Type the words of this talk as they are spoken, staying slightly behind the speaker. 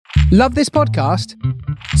Love this podcast?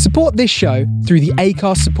 Support this show through the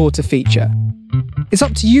Acast supporter feature. It's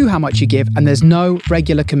up to you how much you give, and there's no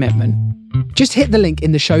regular commitment. Just hit the link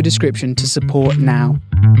in the show description to support now.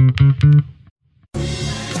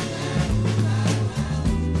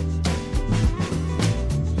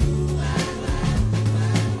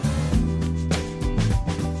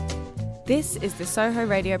 This is the Soho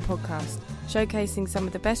Radio Podcast, showcasing some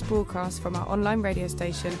of the best broadcasts from our online radio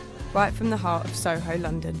station, right from the heart of Soho,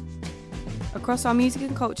 London. Across our music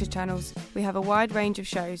and culture channels, we have a wide range of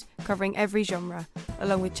shows covering every genre,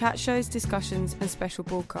 along with chat shows, discussions and special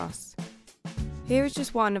broadcasts. Here is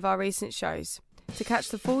just one of our recent shows. To catch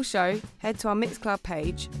the full show, head to our Mixcloud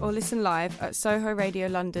page or listen live at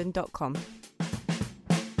sohoradiolondon.com.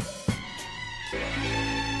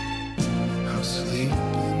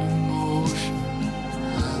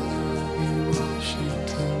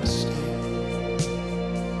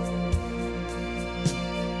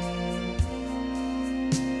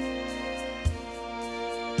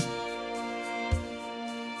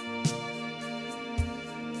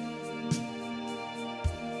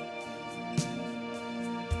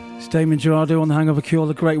 Damon Gerardo on the Hangover Cure,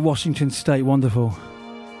 the great Washington State, wonderful.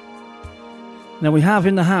 Now we have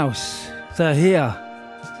in the house, they're here,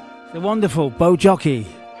 the wonderful Bo Jockey.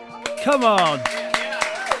 Come on.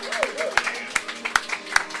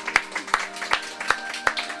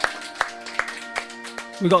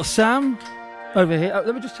 We got Sam over here. Oh,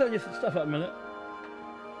 let me just turn your stuff up a minute.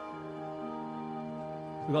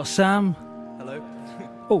 We got Sam. Hello.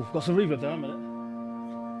 Oh, got some reverb down a minute.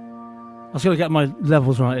 I was going to get my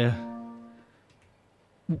levels right here.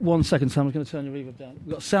 1 second, Sam. I'm going to turn your reverb down.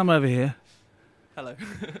 We've got Sam over here. Hello.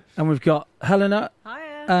 And we've got Helena.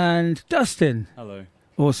 Hiya. And Dustin. Hello.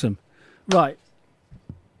 Awesome. Right.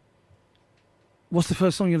 What's the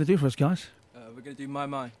first song you're going to do for us, guys? We're going to do My.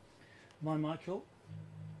 My Michael.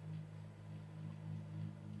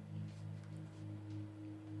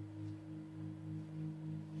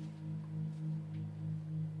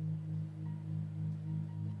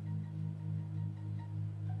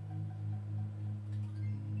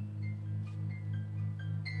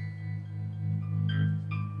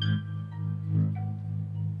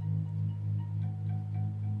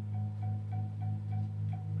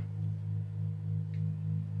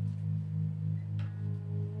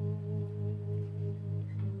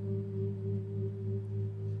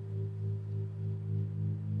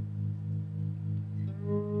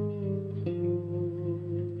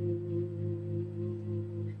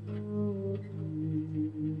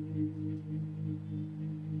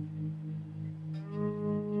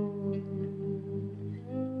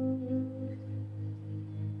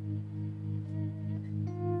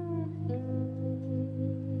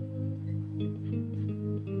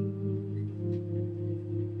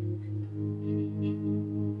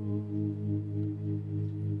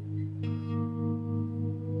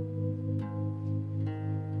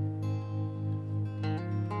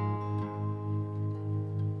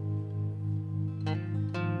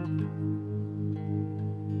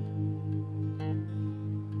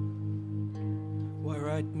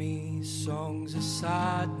 Write me songs of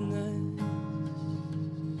sadness,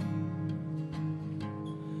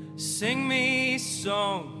 sing me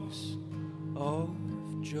songs of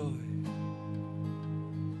joy.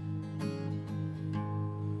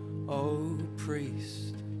 Oh,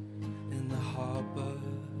 priest in the harbour,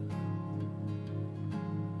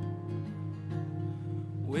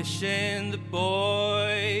 wishing the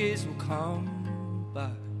boys will come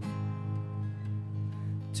back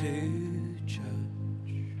to church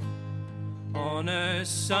on a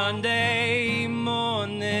Sunday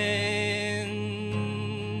morning,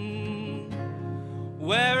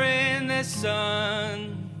 wearing their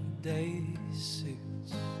Sunday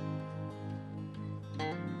suits.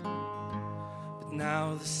 But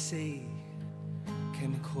now the sea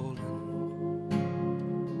came calling,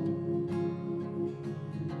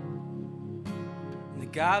 and the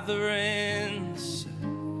gatherings.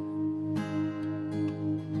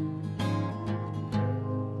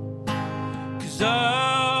 'Cause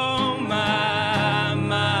oh my,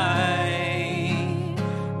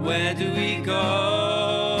 where do we go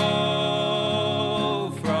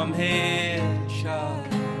from here, child?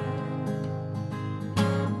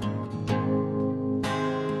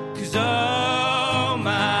 'Cause oh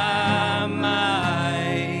my,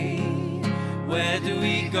 where do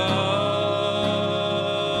we go?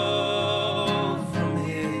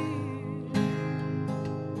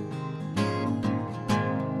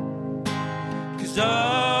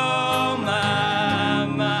 Oh my,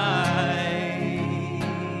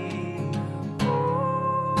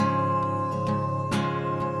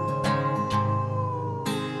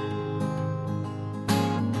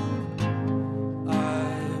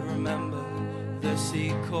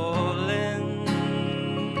 gypsy calling.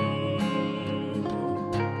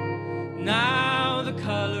 Now the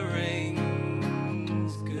coloring's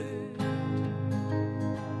good,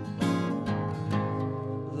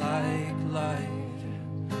 like light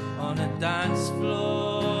on a dance floor.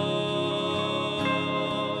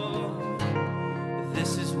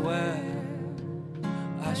 This is where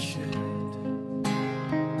I should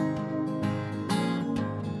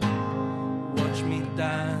watch me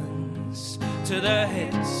dance to the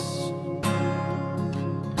hits.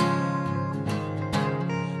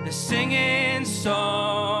 They're singing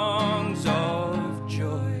songs of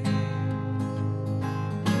joy.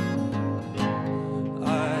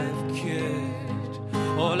 I've cured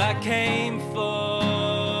all I came for.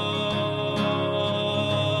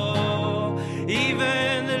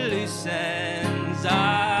 Even the loose ends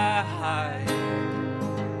I hide.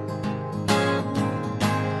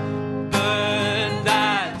 But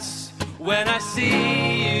that's when I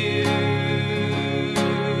see you,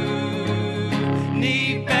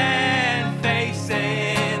 knee bent,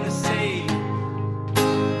 facing the sea.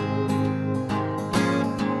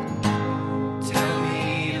 Tell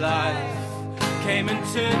me life came and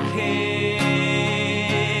took him,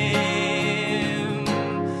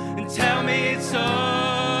 and tell me it's all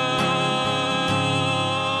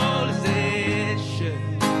as it should.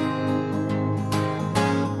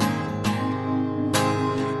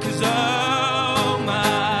 'Cause oh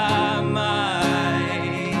my,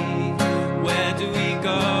 where do we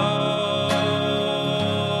go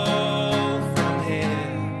from here?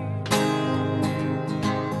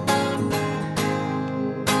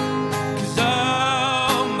 'Cause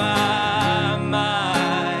oh my,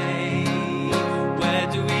 where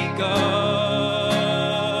do we go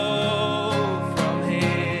from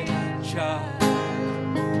here, child?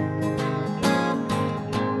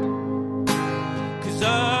 'Cause oh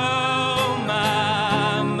my,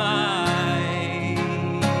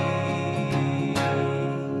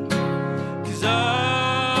 'cause oh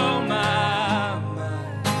my,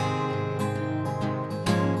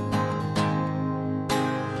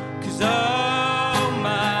 'cause oh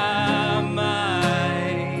my,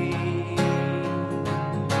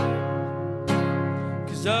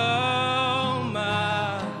 'cause oh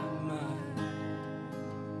my.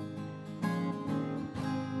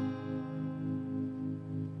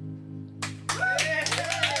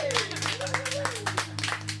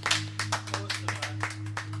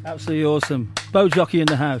 Absolutely awesome. Bo Jockey in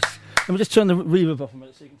the house. Let me just turn the reverb off a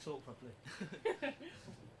minute so you can talk properly.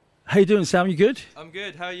 How you doing, Sam? You good? I'm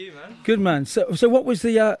good. How are you, man? Good, man. So what was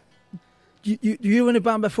the... you were in a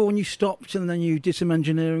band before and you stopped and then you did some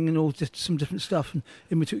engineering and all just some different stuff. And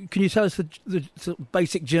in between, can you tell us the sort of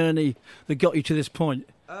basic journey that got you to this point?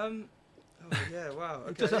 Oh yeah, wow.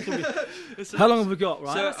 Okay. Doesn't have to be- How long have we got,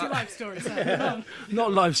 right? So, What's your life story, Sam?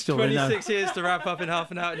 Not live story, no. 26 years to wrap up in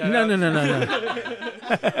half an hour. No.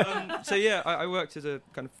 So yeah, I worked as a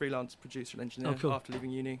kind of freelance producer and engineer Oh, cool. after leaving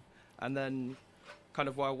uni, and then kind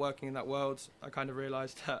of while working in that world, I kind of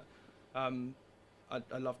realised that I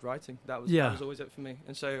loved writing. That was always it for me,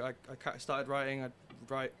 and so I started writing. I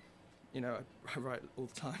write all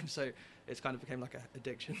the time, so it's kind of became like an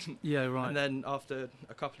addiction. Yeah, right. And then after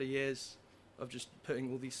a couple of years of just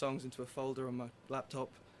putting all these songs into a folder on my laptop,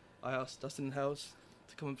 I asked Dustin and Hells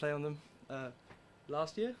to come and play on them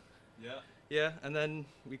last year. Yeah, and then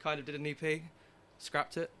we kind of did an EP,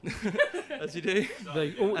 scrapped it, as you do.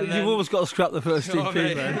 You've always got to scrap the first EP, Oh,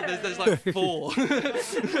 mate, man. there's like 4.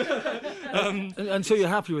 And so you're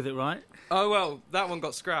happy with it, right? Oh, well, that one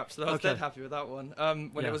got scrapped, so I was Okay. dead happy with that one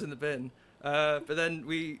when Yeah. it was in the bin. But then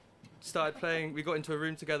we started playing, we got into a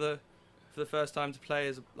room together for the first time to play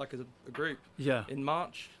as a group Yeah. in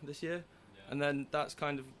March this year. And then that's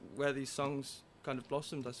kind of where these songs kind of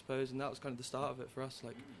blossomed, I suppose, and that was kind of the start of it for us.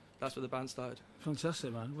 Like, that's where the band started.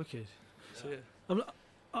 Fantastic, man. Wicked. So, yeah.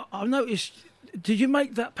 I've noticed, did you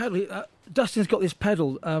make that pedal? Dustin's got this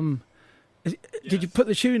pedal. Did you put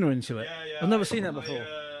the tuner into it? Yeah. I've never seen that before.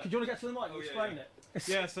 Do you want to get to the mic and explain yeah. it?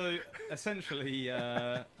 Yeah, so essentially,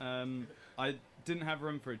 I didn't have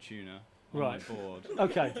room for a tuner on Right. my board.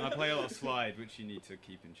 Okay. I play a lot of slide, which you need to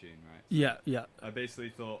keep in tune, right? Yeah. I basically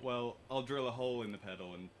thought, well, I'll drill a hole in the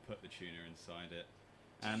pedal and put the tuner inside it.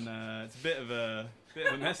 And it's a bit of a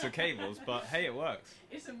mess of cables, but hey, it works.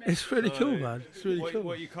 It's really So cool, man. It's really cool.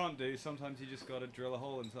 What you can't do, sometimes you just got to drill a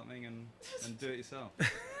hole in something and do it yourself.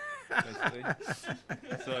 Basically.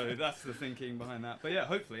 So that's the thinking behind that. But yeah,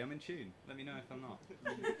 hopefully I'm in tune. Let me know if I'm not.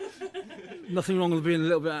 Nothing wrong with being a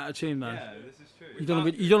little bit out of tune, man. Yeah, this is true. You don't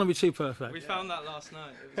want to be too perfect. We found that last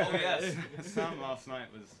night. Oh yes, Sam last night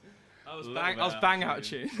was I was bang out of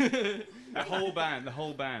tune. The whole band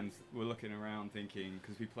were looking around thinking,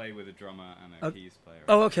 because we play with a drummer and a keys player.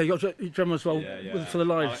 Oh, okay, you got a drummer as well for the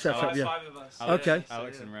live setup. Yeah. 5 of us. Okay.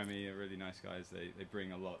 Alex and Remy are really nice guys. They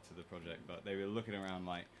bring a lot to the project, but they were looking around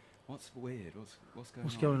like, what's weird? What's going on?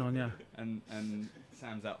 What's going on? Yeah. And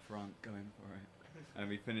Sam's out front going for it. And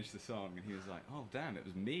we finished the song, and he was like, "Oh damn, it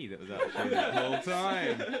was me that was actually the whole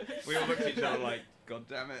time." We all looked at each other like, "God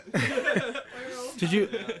damn it!" Did you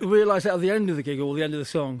realise that at the end of the gig or the end of the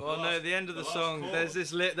song? Well, no, the end of the song. There's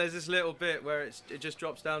this little bit where it just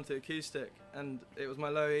drops down to acoustic, and it was my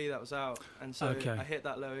low E that was out, and so I hit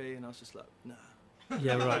that low E, and I was just like, "No."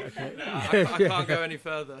 Yeah, right. Okay. I can't go any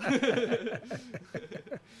further.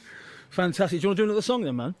 Fantastic. Do you want to do another song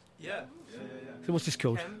then, man? Yeah. So what's this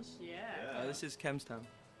called? Yeah. This is Kemstown.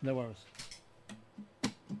 No worries.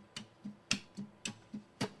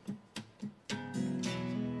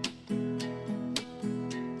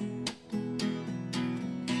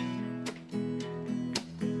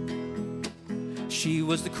 She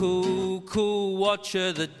was the cool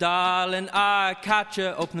watcher, the darling eye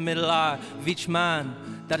catcher, open the middle eye of each man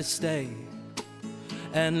that'd stay.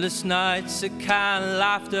 Endless nights of kind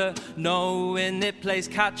laughter, knowing it plays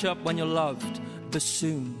catch up when you're loved, but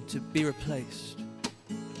soon to be replaced.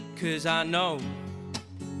 'Cause I know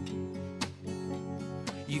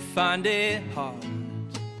you find it hard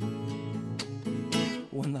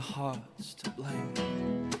when the heart's to blame.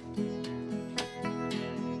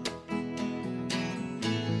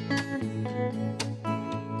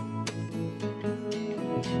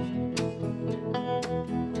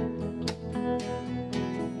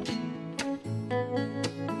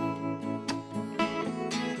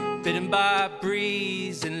 Bitten by a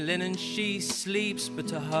breeze in linen she sleeps, but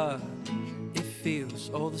to her it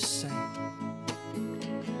feels all the same.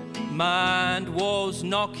 Mind walls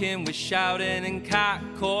knocking with shouting and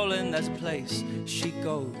catcalling, there's a place she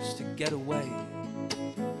goes to get away.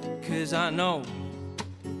 'Cause I know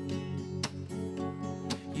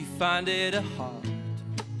you find it a hard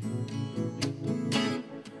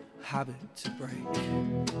habit to break.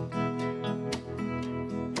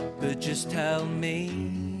 But just tell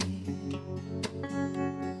me,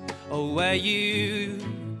 oh, where you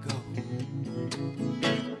go,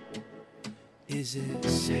 is it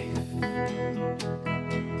safe?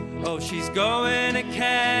 Oh, she's going to Kemstown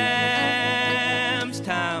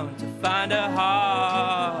to find her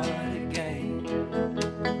heart again.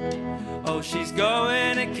 Oh, she's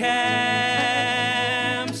going to Kemstown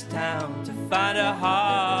to find her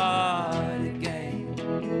heart again.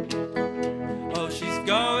 Oh, she's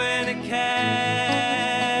going to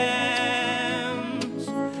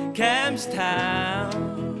Kemstown.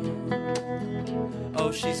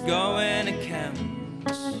 Oh, she's going to Kemstown.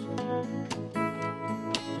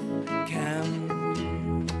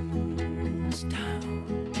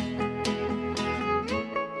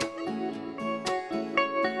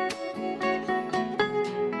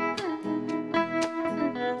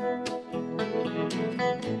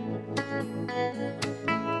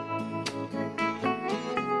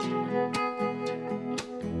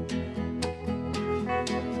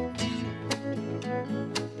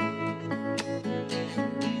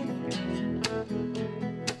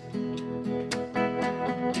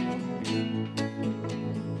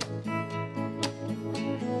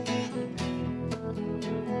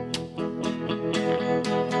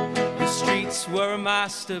 Were a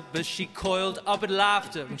master, but she coiled up with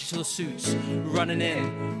laughter when she saw the suits running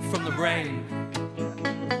in from the rain.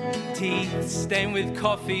 Teeth stained with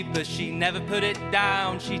coffee, but she never put it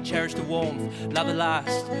down. She cherished the warmth, love the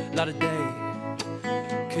last light of day.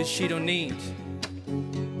 'Cause she don't need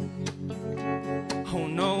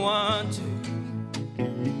no one to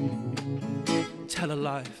tell her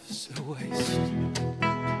life's a waste.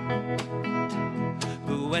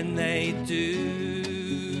 But when they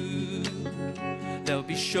do, they'll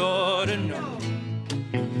be sure to know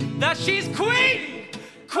that she's queen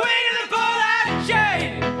of the ball and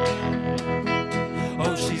chain.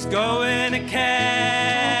 Oh, she's going to Kemstown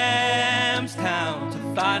to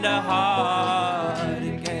find her heart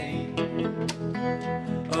again.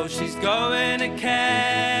 Oh, she's going to Kemstown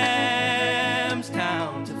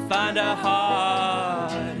to find her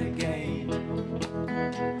heart again.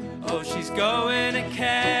 Oh, she's going to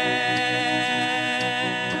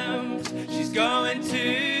going to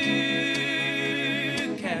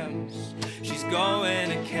Kems. She's going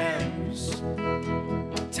to Kems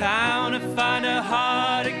town to find her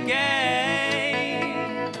heart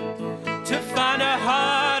again. To find her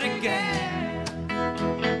heart again.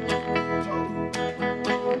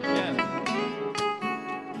 Yeah.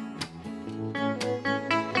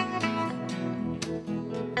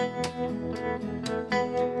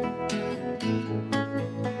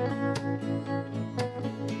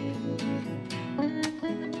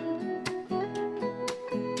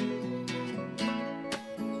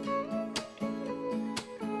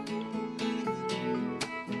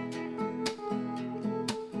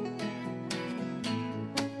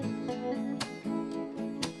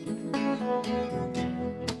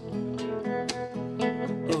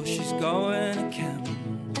 going to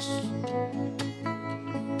Campbell's.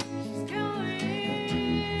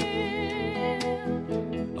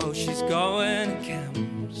 Oh, she's going to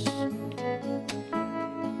Campbell's.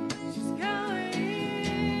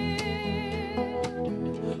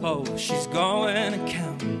 Oh, she's going to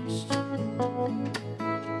Campbell's.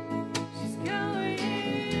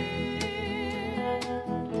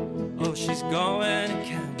 Oh, she's going to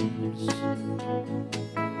Campbell's.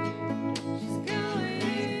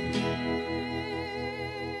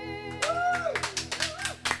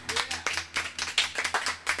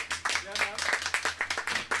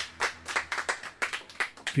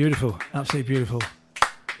 Beautiful, absolutely beautiful.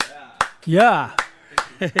 Yeah.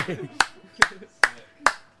 So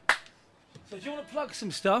do you want to plug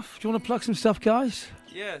some stuff? Do you want to plug some stuff, guys?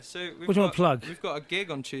 Yeah, so What do you want to plug? we've got a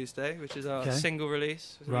gig on Tuesday, which is our Okay. single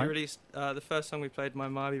release. So Right. We released the first song we played, My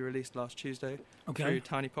Ma, we released last Tuesday through Okay.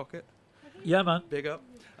 Tiny Pocket. Yeah, man. Big up.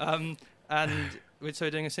 And we're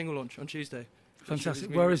doing a single launch on Tuesday. Fantastic.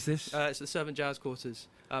 Which Where is this? It's at Servant Jazz Quarters.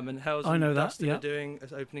 And Hells I know and that, Dustin yeah. are doing an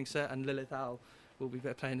opening set, and Lilith Owl will be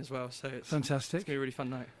playing as well. So it's going Fantastic. to be a really fun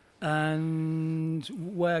night. And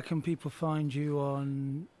where can people find you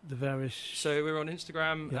on the various... So we're on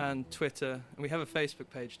Instagram Yeah. and Twitter, and we have a Facebook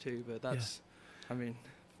page too, but that's, I mean,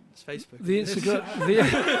 it's Facebook. The Instagram...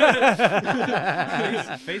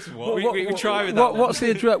 Face of what? We try with that. What's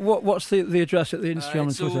the address? What's the address at the Instagram and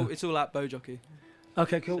it's Twitter? it's all at Bojockey.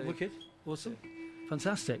 Okay, cool, So- wicked, awesome,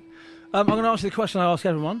 fantastic. I'm going to answer the question I ask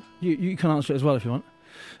everyone. You can answer it as well if you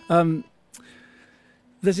want.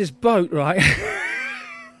 There's this boat, right?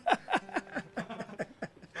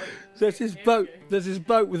 There's this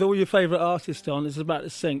boat with all your favourite artists on. It's about to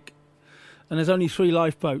sink, and there's only 3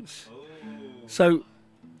 lifeboats. So,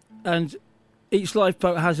 and each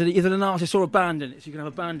lifeboat has either an artist or a band in it. So you can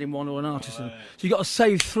have a band in one or an artist in it. So you've got to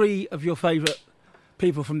save 3 of your favourite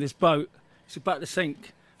people from this boat. It's about to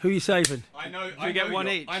sink. Who are you saving? I know. we get one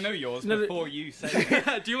each? I know yours No, before you say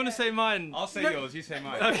it. Do you want to say mine? I'll say yours. You say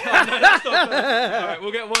mine. Okay, no, that's not fair. All right,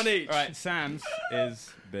 we'll get one each. All right. Sam's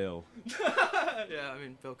is Bill. Yeah, I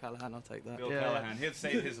mean, Bill Callahan, I'll take that. Bill yeah. Callahan. He'll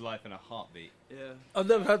save his life in a heartbeat. Yeah. I've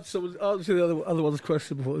never had someone answer the other one's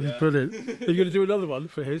question before. This is brilliant. Are you going to do another one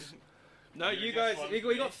for his? No, you guess guys, one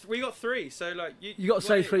we got 3, so like You got to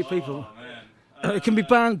say 3 people. Oh man. It can be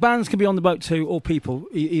bands can be on the boat too, or people,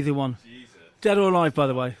 either one. Jesus. Dead or alive, by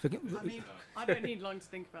the way. I mean, I don't need long to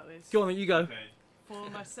think about this. Go on, then, you go. Okay. For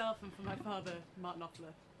myself and for my father, Martin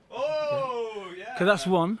Knopfler. Oh yeah. Okay, that's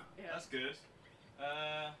one. Yeah. That's good.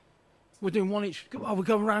 We're doing one each. Oh, we're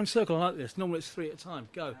going round circle. I like this. Normally it's 3 at a time.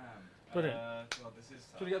 Go. Brilliant. Well, this is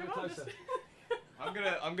Can we get a bit closer? I'm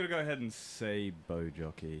gonna go ahead and say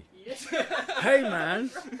Bojockey Hey,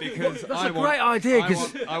 man. because That's a great idea.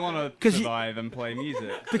 I want to 'cause you- survive and play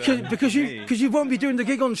music. Because you won't be doing the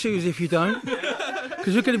gig on Tuesday if you don't.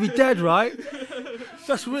 Because you're going to be dead, right?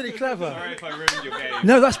 That's really clever. Sorry if I ruined your game.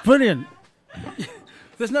 No, that's brilliant.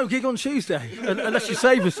 There's no gig on Tuesday unless you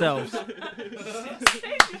save yourselves.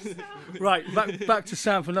 Right, back to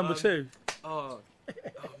Sam for number 2. Oh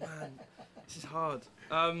man, this is hard.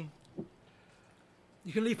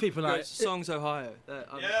 You can leave people out. Songs Ohio.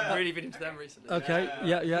 I've really been into them recently. Okay,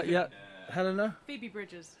 yeah. Helena, Phoebe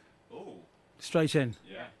Bridgers. Oh, straight in.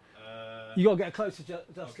 yeah. You got to get closer,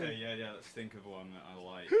 Dustin. Okay, yeah. Let's think of one that I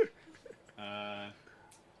like.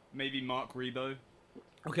 Maybe Mark Rebo.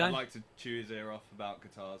 Okay. I'd like to chew his ear off about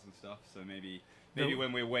guitars and stuff. So maybe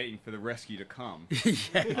when we're waiting for the rescue to come, I could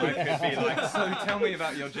be like, so tell me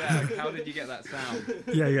about your Jag. How did you get that sound?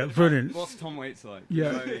 Yeah, brilliant. What's Tom Waits like? Yeah,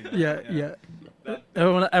 You know what I mean? yeah. That-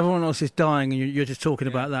 Everyone else is dying, and you're just talking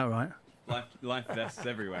about that, right? Life vests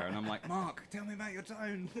everywhere, and I'm like, Mark, tell me about your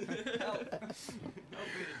tone.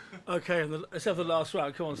 Okay, let's have the last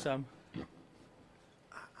round. Come on, Sam.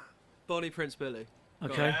 Bonnie Prince Billy.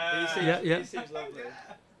 Okay. Yeah. He seems lovely.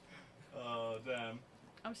 Oh damn.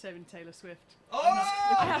 I'm saving Taylor Swift. Oh!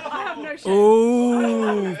 I have no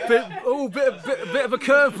shame. Bit of a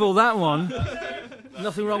curveball, that one.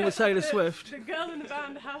 Nothing wrong with Taylor Swift. The girl in the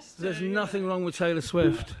band has to. There's nothing wrong with Taylor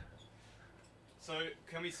Swift. So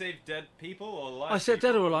can we save dead people or alive? I said dead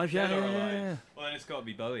people? or alive, yeah, Dead or yeah, alive. yeah. Well, then it's got to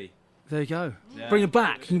be Bowie. There you go. Yeah. Bring him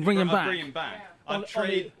back. You can bring him I'd back. bring him back. On-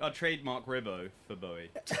 I'd trade Mark Ribot for Bowie.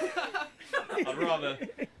 I'd rather.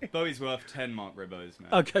 Bowie's worth 10 Mark Ribots,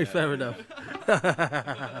 man. Okay, fair enough.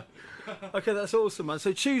 Okay, that's awesome, man.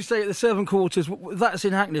 So Tuesday at the 7 Quarters, that's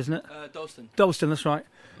in Hackney, isn't it? Dalston. Dalston, that's right.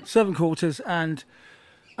 7 Quarters, and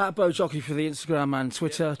at Bojockey for the Instagram and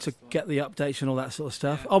Twitter to get the updates and all that sort of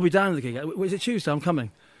stuff. I'll be down at the gig. Is it Tuesday? I'm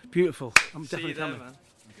coming. Beautiful. I'm See definitely you there, coming. man.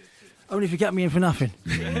 Only if you get me in for nothing.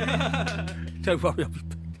 Don't worry, I'll be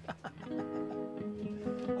back.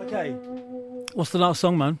 Okay. What's the last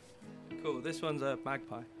song, man? Cool. This one's a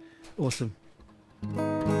Magpie. Awesome.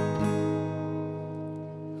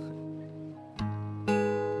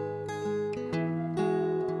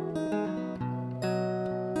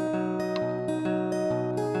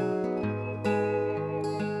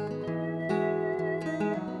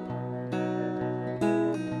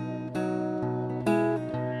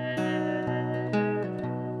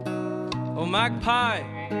 Oh, Magpie,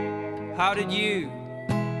 how did you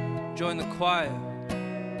join the choir?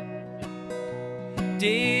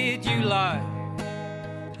 Did you lie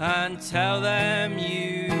and tell them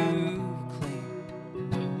you clean?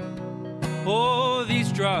 All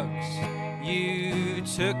these drugs you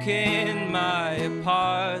took in my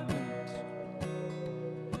apartment,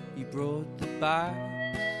 you brought the bags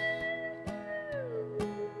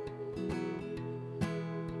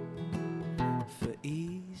for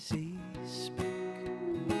easy speak.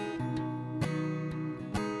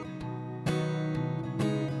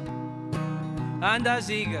 And as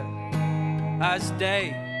eager as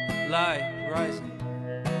daylight rising,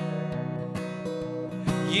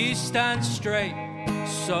 you stand straight,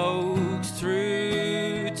 soaked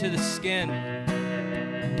through to the skin.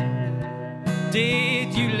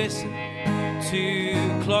 Did you listen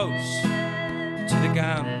too close to the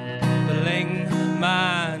gambling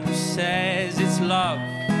man who says it's love?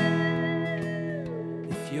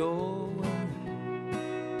 If you're winning,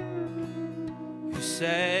 who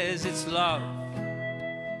says it's love?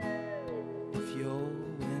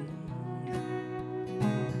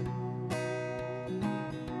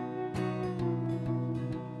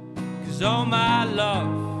 Oh, my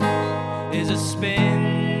love is a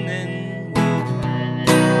spinning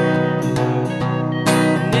wheel,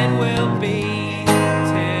 and it will be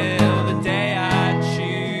till the day I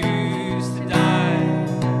choose to die.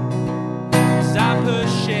 'Cause I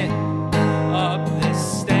push it up this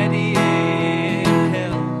steady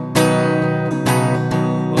hill.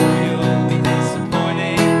 Oh, you'll be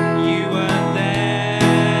disappointed you weren't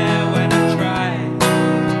there when I tried.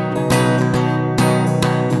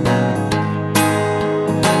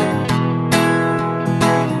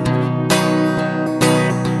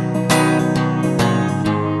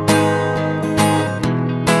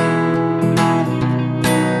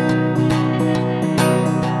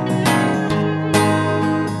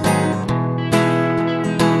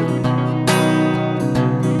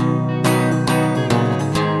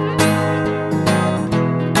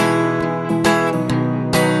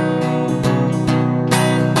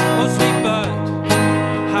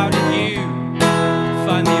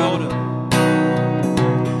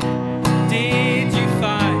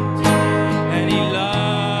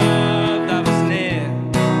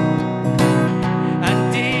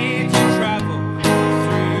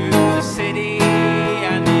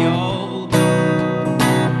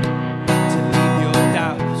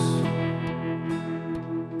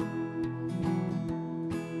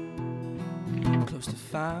 Close to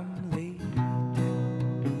family.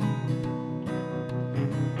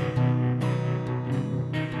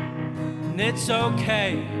 And it's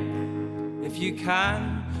okay if you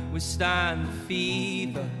can withstand the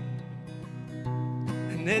fever.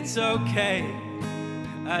 And it's okay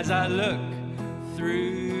as I look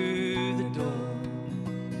through the door.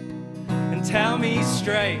 And tell me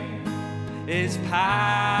straight, is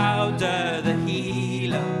powder the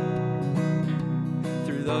healer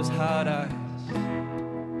through those hard eyes?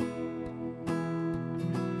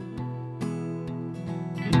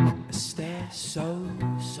 A stare so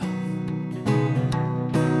soft.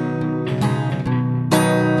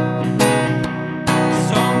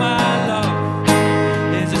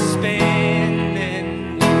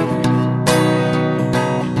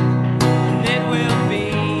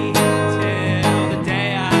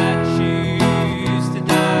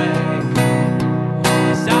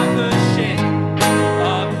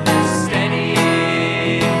 Steady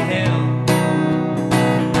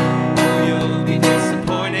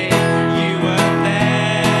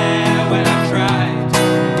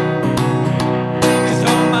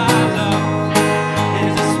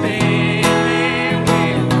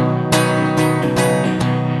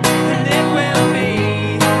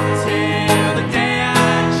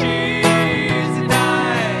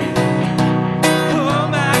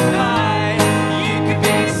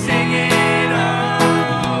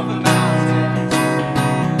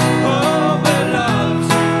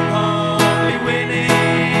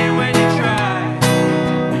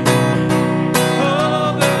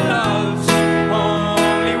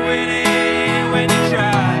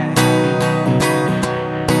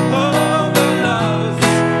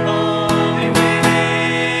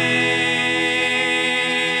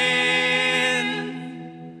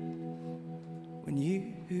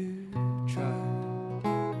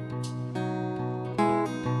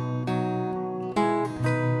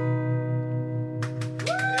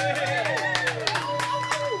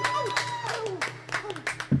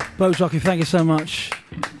Boat Jockey, thank you so much.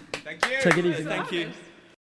 Thank you. Take it easy. Thank you.